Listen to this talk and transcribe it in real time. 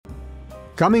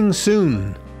Coming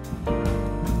soon.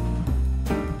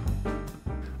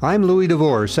 I'm Louis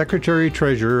DeVore,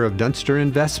 Secretary-Treasurer of Dunster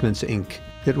Investments, Inc.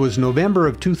 It was November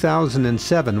of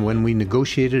 2007 when we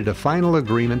negotiated a final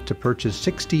agreement to purchase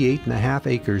 68.5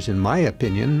 acres, in my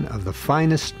opinion, of the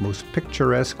finest, most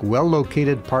picturesque,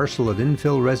 well-located parcel of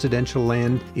infill residential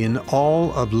land in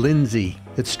all of Lindsay.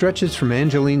 It stretches from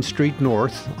Angeline Street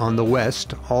North on the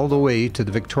west all the way to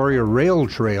the Victoria Rail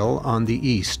Trail on the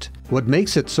east. What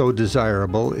makes it so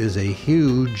desirable is a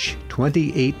huge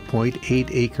 28.8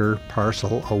 acre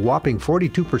parcel, a whopping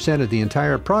 42% of the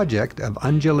entire project of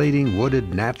undulating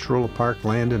wooded natural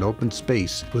parkland and open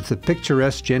space, with the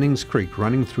picturesque Jennings Creek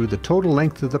running through the total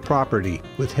length of the property,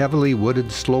 with heavily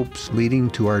wooded slopes leading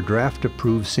to our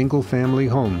draft-approved single-family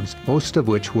homes, most of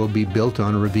which will be built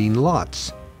on ravine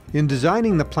lots. In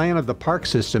designing the plan of the park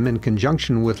system in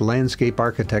conjunction with landscape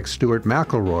architect Stuart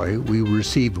McElroy, we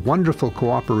received wonderful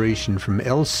cooperation from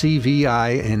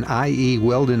LCVI and IE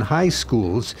Weldon High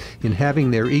Schools in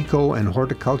having their eco and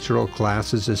horticultural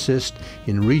classes assist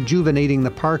in rejuvenating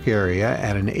the park area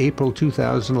at an April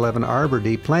 2011 Arbor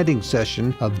Day planting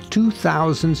session of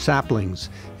 2,000 saplings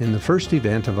in the first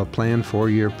event of a planned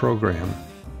 4-year program.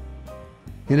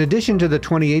 In addition to the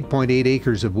 28.8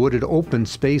 acres of wooded open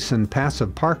space and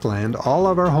passive parkland, all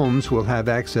of our homes will have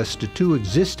access to 2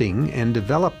 existing and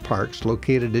developed parks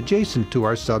located adjacent to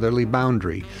our southerly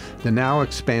boundary, the now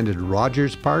expanded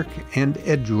Rogers Park and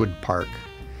Edgewood Park.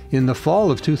 In the fall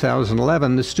of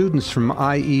 2011, the students from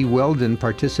IE Weldon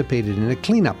participated in a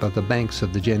cleanup of the banks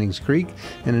of the Jennings Creek,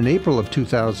 and in April of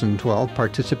 2012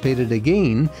 participated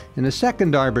again in a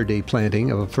second Arbor Day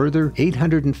planting of a further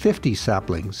 850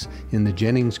 saplings in the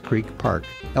Jennings Creek Park.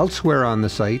 Elsewhere on the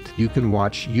site, you can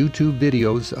watch YouTube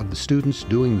videos of the students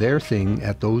doing their thing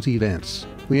at those events.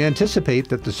 We anticipate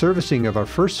that the servicing of our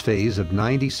first phase of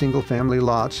 90 single-family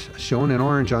lots, shown in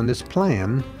orange on this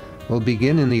plan, will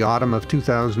begin in the autumn of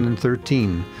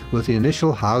 2013, with the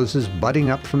initial houses budding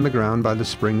up from the ground by the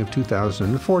spring of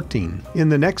 2014. In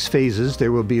the next phases,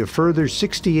 there will be a further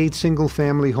 68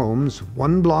 single-family homes,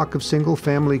 1 block of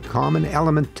single-family common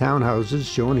element townhouses,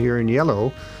 shown here in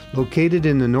yellow, located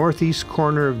in the northeast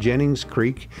corner of Jennings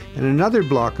Creek, and another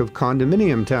block of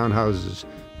condominium townhouses.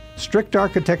 Strict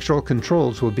architectural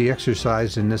controls will be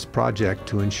exercised in this project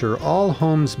to ensure all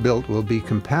homes built will be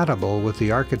compatible with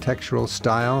the architectural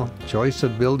style, choice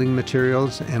of building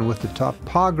materials, and with the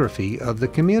topography of the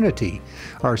community.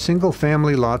 Our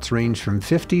single-family lots range from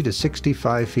 50 to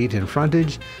 65 feet in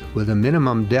frontage, with a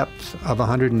minimum depth of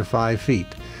 105 feet,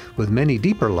 with many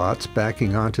deeper lots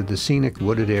backing onto the scenic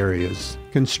wooded areas.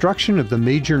 Construction of the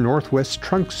major northwest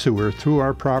trunk sewer through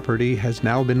our property has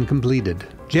now been completed.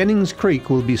 Jennings Creek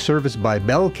will be serviced by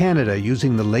Bell Canada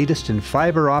using the latest in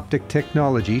fiber optic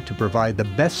technology to provide the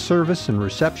best service and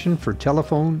reception for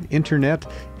telephone, internet,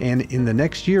 and in the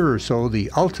next year or so,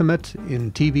 the ultimate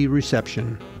in TV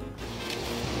reception.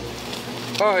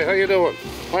 Hi, how you doing?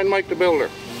 I'm Mike the Builder,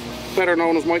 better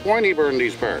known as Mike Weinheber in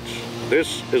these parts.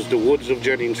 This is the woods of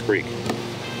Jennings Creek.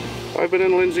 I've been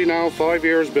in Lindsay now 5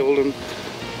 years building,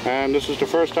 and this is the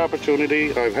first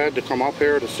opportunity I've had to come up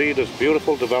here to see this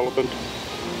beautiful development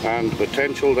and the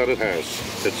potential that it has.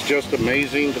 It's just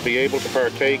amazing to be able to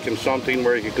partake in something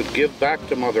where you could give back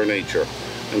to Mother Nature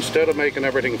instead of making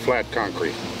everything flat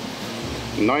concrete.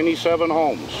 97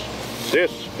 homes.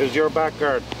 This is your back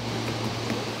garden.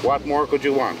 What more could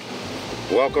you want?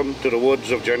 Welcome to the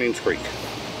woods of Jennings Creek.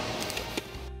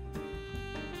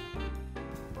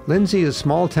 Lindsay is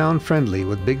small-town friendly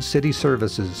with big city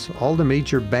services. All the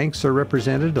major banks are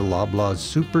represented, a Loblaws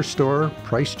Superstore,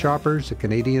 Price Choppers, a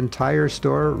Canadian Tire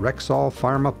store, Rexall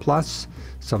Pharma Plus,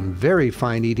 some very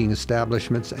fine eating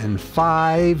establishments, and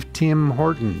 5 Tim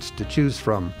Hortons to choose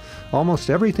from.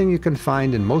 Almost everything you can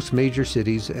find in most major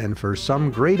cities, and for some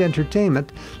great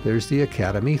entertainment, there's the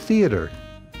Academy Theatre.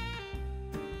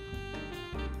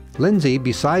 Lindsay,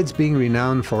 besides being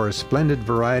renowned for a splendid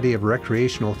variety of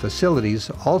recreational facilities,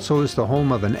 also is the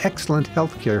home of an excellent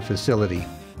healthcare facility,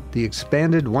 the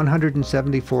expanded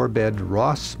 174-bed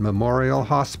Ross Memorial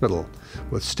Hospital,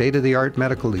 with state-of-the-art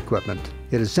medical equipment.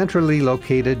 It is centrally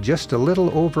located just a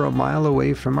little over a mile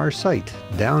away from our site,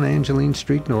 down Angeline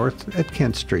Street North at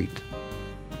Kent Street.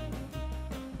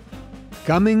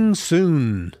 Coming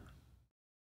soon.